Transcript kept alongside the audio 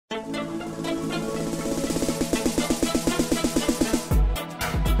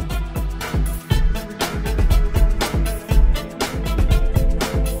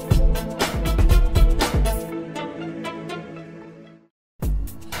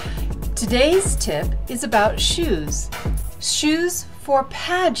Today's tip is about shoes. Shoes for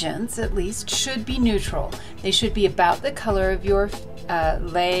pageants, at least, should be neutral. They should be about the color of your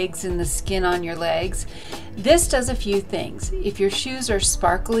legs and the skin on your legs. This does a few things. If your shoes are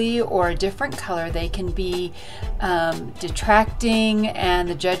sparkly or a different color, they can be detracting and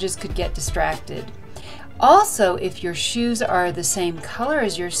the judges could get distracted. Also, if your shoes are the same color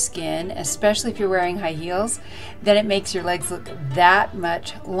as your skin, especially if you're wearing high heels, then it makes your legs look that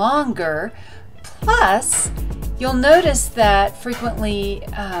much longer. Plus, you'll notice that frequently,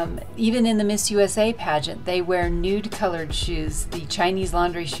 even in the Miss USA pageant, they wear nude colored shoes. The Chinese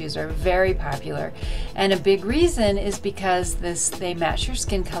laundry shoes are very popular. And a big reason is because they match your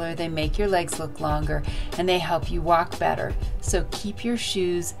skin color, they make your legs look longer, and they help you walk better. So keep your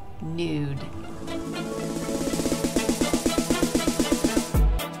shoes nude.